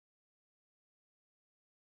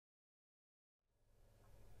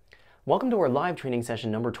Welcome to our live training session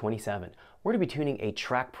number 27. We're going to be tuning a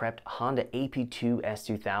track-prepped Honda AP2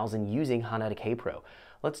 S2000 using Hondata Kpro.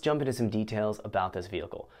 Let's jump into some details about this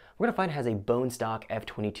vehicle. We're going to find it has a bone stock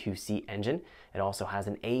F22C engine. It also has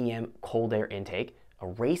an AEM cold air intake, a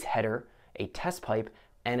race header, a test pipe,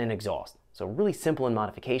 and an exhaust. So really simple in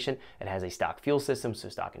modification. It has a stock fuel system, so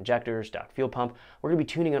stock injectors, stock fuel pump. We're going to be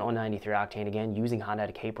tuning it on 93 octane again using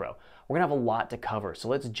Hondata Kpro. We're going to have a lot to cover, so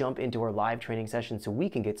let's jump into our live training session so we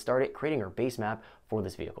can get started creating our base map for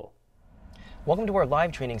this vehicle. Welcome to our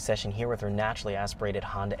live training session here with our naturally aspirated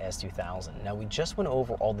Honda S2000. Now we just went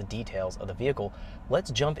over all the details of the vehicle.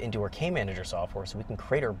 Let's jump into our K-Manager software so we can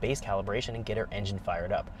create our base calibration and get our engine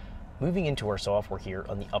fired up. Moving into our software here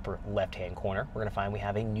on the upper left-hand corner, we're going to find we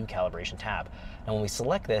have a new calibration tab. Now when we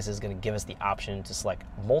select this, it's going to give us the option to select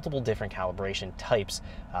multiple different calibration types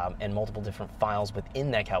and multiple different files within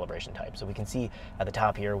that calibration type. So we can see at the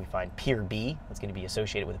top here, we find Peer B. That's going to be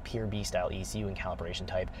associated with a Peer B style ECU and calibration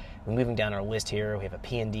type. We're moving down our list here, we have a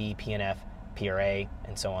PND, PNF, PRA,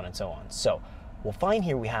 and so on and so on. So we'll find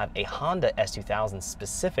here we have a Honda S2000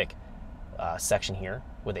 specific section here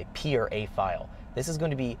with a PRA file. This is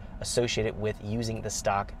going to be associated with using the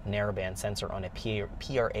stock narrowband sensor on a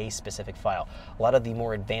PRA specific file. A lot of the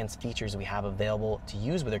more advanced features we have available to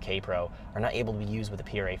use with our Kpro are not able to be used with a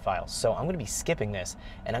PRA file. So I'm going to be skipping this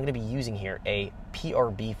and I'm going to be using here a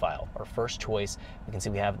PRB file, our first choice. You can see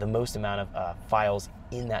we have the most amount of files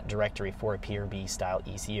in that directory for a PRB style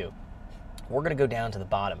ECU. We're going to go down to the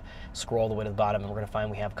bottom, scroll all the way to the bottom, and we're going to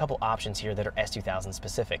find we have a couple options here that are S2000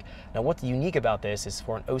 specific. Now what's unique about this is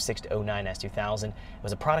for an 06 to 09 S2000, it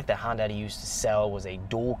was a product that Hondata used to sell was a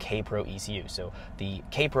dual Kpro ECU. So the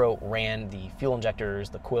Kpro ran the fuel injectors,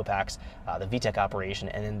 the coil packs, the VTEC operation,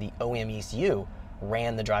 and then the OEM ECU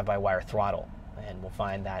ran the drive-by-wire throttle. And we'll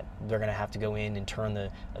find that they're going to have to go in and turn the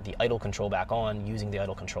idle control back on using the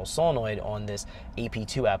idle control solenoid on this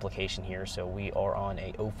AP2 application here. So we are on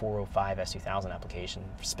a 0405 S2000 application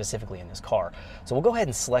specifically in this car. So we'll go ahead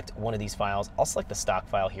and select one of these files. I'll select the stock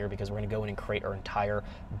file here because we're going to go in and create our entire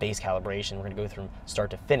base calibration. We're going to go through start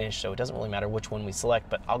to finish, so it doesn't really matter which one we select,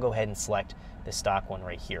 but I'll go ahead and select the stock one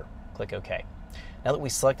right here. Click OK. Now that we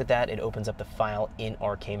selected that, it opens up the file in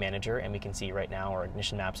our K-Manager, and we can see right now our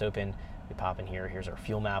ignition map's open. We pop in here, here's our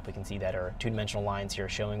fuel map. We can see that our two-dimensional lines here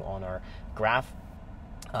showing on our graph.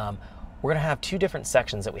 We're going to have two different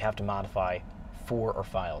sections that we have to modify for our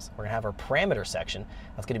files. We're going to have our parameter section.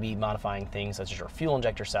 That's going to be modifying things such as our fuel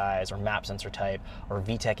injector size, or map sensor type, or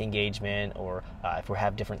VTEC engagement, or if we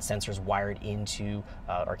have different sensors wired into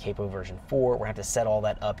our Kpro version 4, we're going to have to set all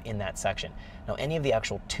that up in that section. Now, any of the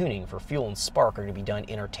actual tuning for fuel and spark are going to be done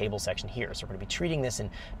in our table section here. So we're going to be treating this in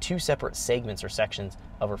two separate segments or sections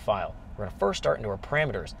of our file. We're going to first start into our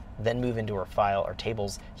parameters, then move into our file, our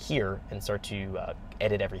tables here, and start to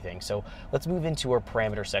edit everything. So let's move into our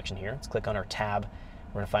parameter section here. Let's click on our tab.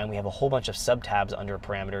 We're going to find we have a whole bunch of sub-tabs under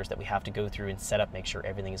parameters that we have to go through and set up, make sure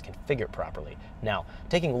everything is configured properly. Now,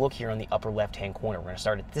 taking a look here on the upper left-hand corner, we're going to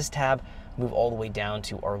start at this tab, move all the way down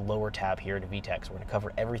to our lower tab here to VTEC. So we're going to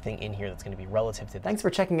cover everything in here that's going to be relative to this. Thanks for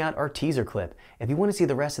checking out our teaser clip. If you want to see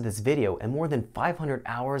the rest of this video and more than 500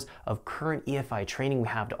 hours of current EFI training we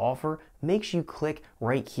have to offer, make sure you click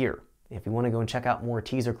right here. If you want to go and check out more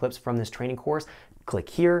teaser clips from this training course, click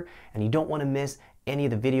here, and you don't want to miss any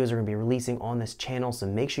of the videos we're going to be releasing on this channel, so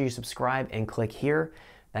make sure you subscribe and click here.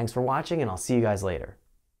 Thanks for watching, and I'll see you guys later.